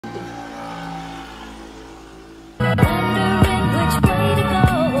Hi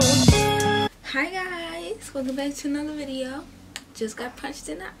guys, welcome back to another video. Just got punched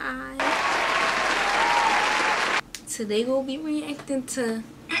in the eye. Today we'll be reacting to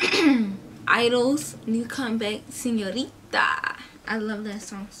Idol's new comeback, Senorita. I love that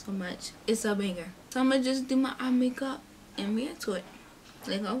song so much. It's a banger. So I'm gonna just do my eye makeup and react to it,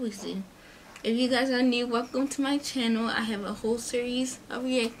 like I always do. If you guys are new, welcome to my channel. I have a whole series of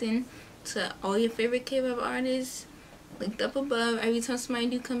reacting to all your favorite K-pop artists linked up above. Every time somebody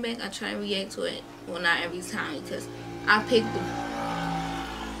do come back, I try to react to it. Well, not every time, because I pick the...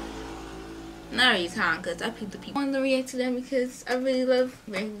 Not every time, because I pick the people. I want to react to them because I really love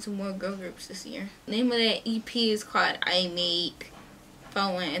reacting to more girl groups this year. The name of that EP is called I Made,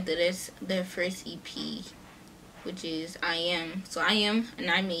 following after this, their first EP, which is I Am. So I Am and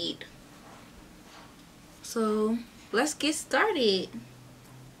I Made. So let's get started.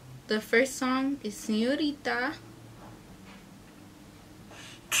 The first song is Senorita.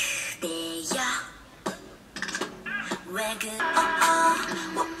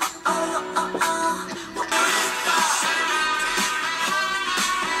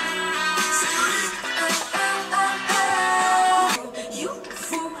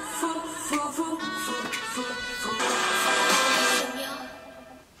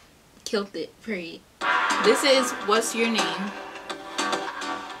 Killed it, period. This is What's Your Name.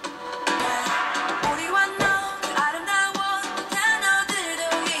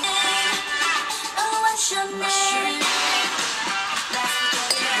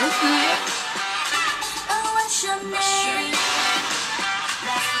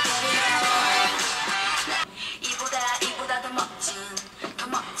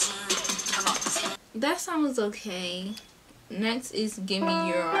 That song was okay. Next is Give Me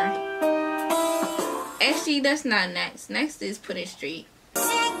Your. Actually, that's not next. Next is Put It Straight.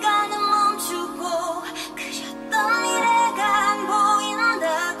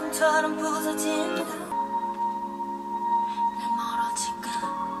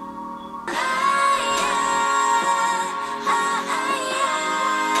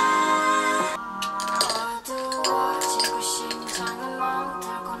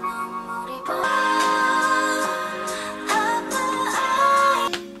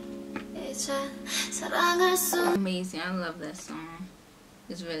 Amazing. I love that song.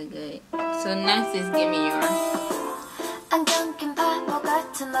 It's really good. So next is Give Me Your.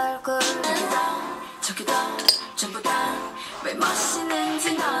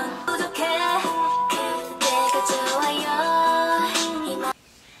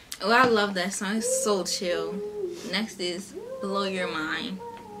 Oh, I love that song. It's so chill. Next is Blow Your Mind.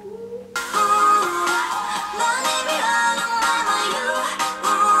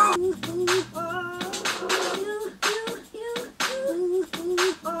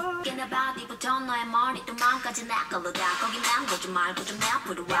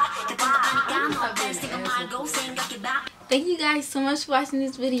 Thank you guys so much for watching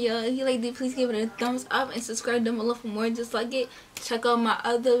this video. If you liked it, please give it a thumbs up and subscribe down below for more just like it. Check out my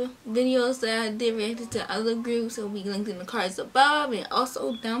other videos that I did reacting to other groups. It will be linked in the cards above and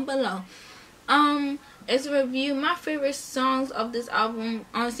also down below. As a review, my favorite songs of this album,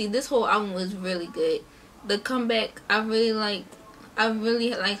 honestly, this whole album was really good. The comeback, I really like how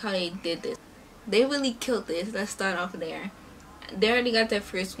they did this. They really killed this. Let's start off there. They already got their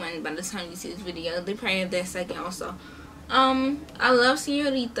first one by the time you see this video. They probably have their second also. I love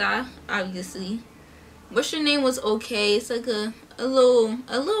Senorita, obviously. What's Your Name was okay. It's like a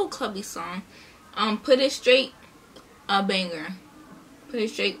little clubby song. Put It Straight, a banger. Put It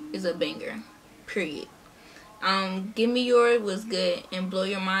Straight is a banger. Period. Give Me Your was good, and Blow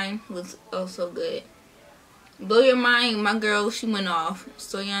Your Mind was also good. Blow Your Mind, my girl, she went off.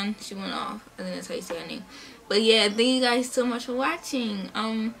 Soyeon, she went off. I think that's how you say her name. But yeah, thank you guys so much for watching.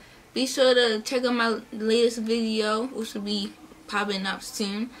 Be sure to check out my latest video, which will be popping up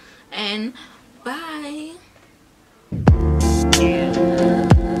soon. And bye.